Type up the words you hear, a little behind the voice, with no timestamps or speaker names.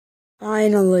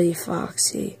Finally,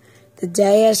 Foxy, the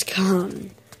day has come.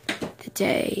 The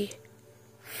day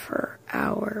for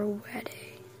our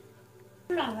wedding.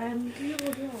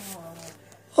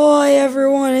 All I ever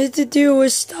wanted to do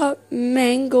was stop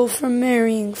Mangle from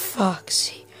marrying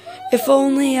Foxy. If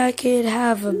only I could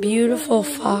have a beautiful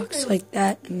fox like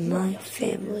that in my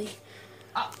family.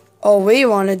 All we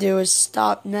want to do is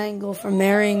stop Mangle from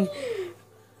marrying.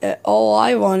 All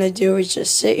I want to do is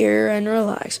just sit here and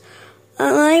relax.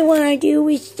 All I want to do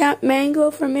is stop Mangle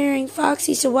from marrying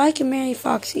Foxy so I can marry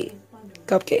Foxy.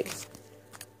 Cupcake.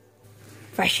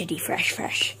 Freshity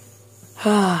fresh.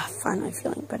 Ah, finally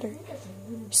feeling better.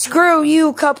 Screw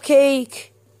you,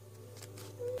 Cupcake.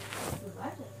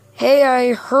 Hey,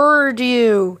 I heard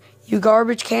you. You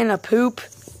garbage can of poop.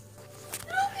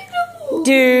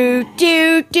 Do.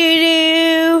 Do.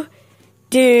 Do.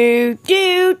 Do.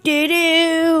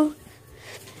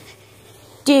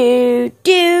 Do,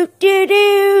 do, do,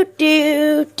 do,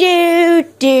 do, do,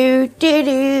 do, do,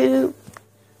 do.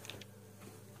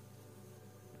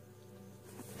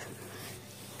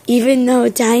 Even though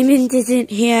Diamond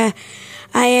isn't here,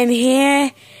 I am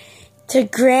here to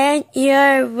grant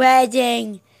your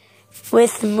wedding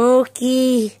with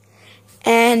Mookie.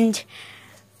 And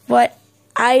what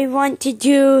I want to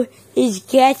do is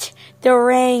get the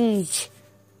rings.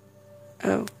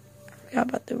 Oh, I forgot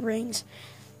about the rings.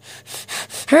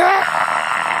 Oh.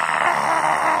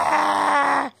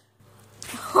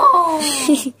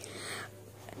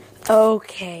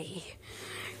 Okay.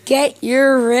 Get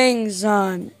your rings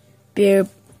on. Boop.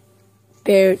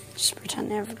 Boop. Just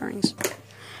pretend they have rings.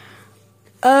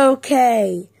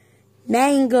 Okay.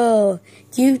 Mangle.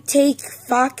 You take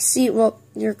Foxy. Well,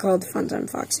 you're called Funtime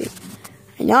Foxy.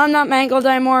 I know I'm not mangled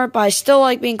anymore, but I still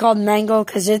like being called Mangle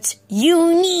because it's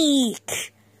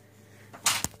unique.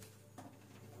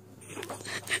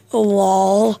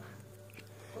 Lol.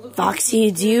 Foxy,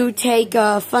 do you take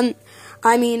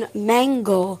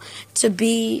Mangle to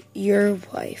be your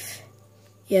wife?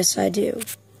 Yes, I do.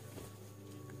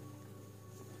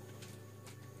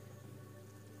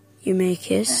 You may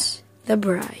kiss the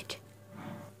bride.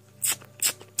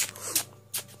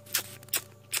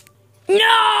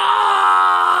 No!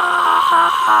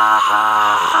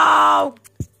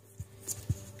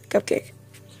 Cupcake.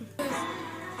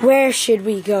 Where should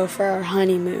we go for our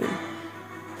honeymoon?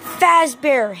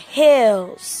 Fazbear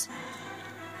Hills.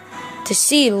 To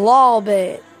see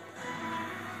Lolbit.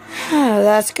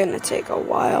 That's gonna take a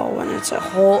while when it's a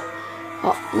whole...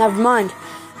 Oh, never mind.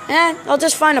 I'll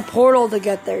just find a portal to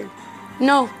get there.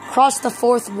 No, cross the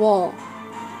fourth wall.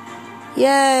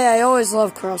 Yay, I always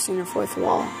love crossing the fourth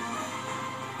wall.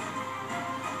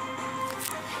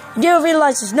 You do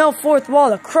realize there's no fourth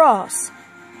wall to cross.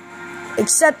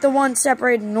 Except the one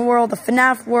separating the world, the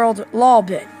Fnaf world,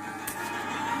 Lolbit.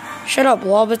 Shut up,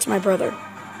 Lolbit's my brother.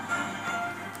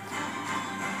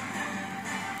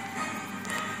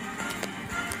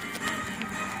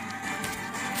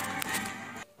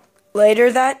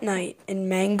 Later that night, in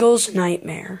Mangle's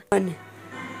nightmare.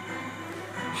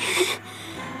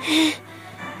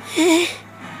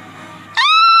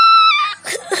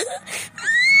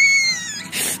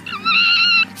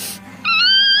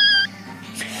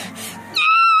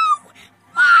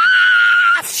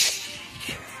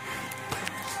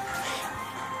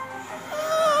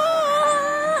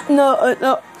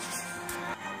 No.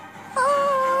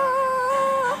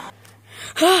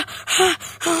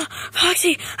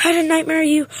 Foxy, I had a nightmare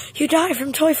you died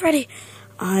from Toy Freddy.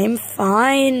 I'm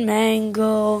fine,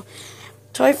 Mangle.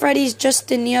 Toy Freddy's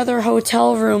just in the other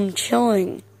hotel room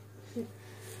chilling.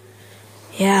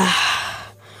 Yeah.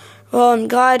 Well, I'm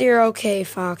glad you're okay,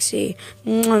 Foxy.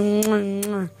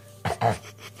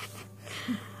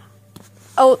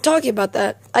 Oh, talking about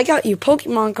that, I got you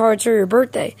Pokemon cards for your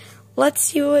birthday. Let's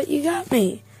see what you got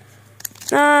me.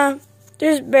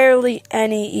 There's barely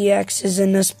any EXs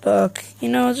in this book. You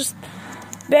know, just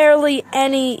barely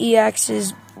any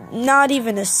EXs. Not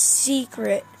even a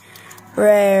secret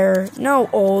rare. No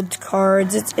old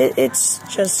cards. It's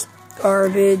just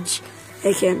garbage.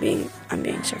 I'm being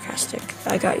sarcastic.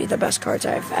 I got you the best cards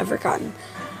I've ever gotten.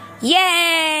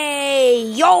 Yay!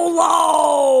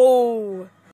 YOLO!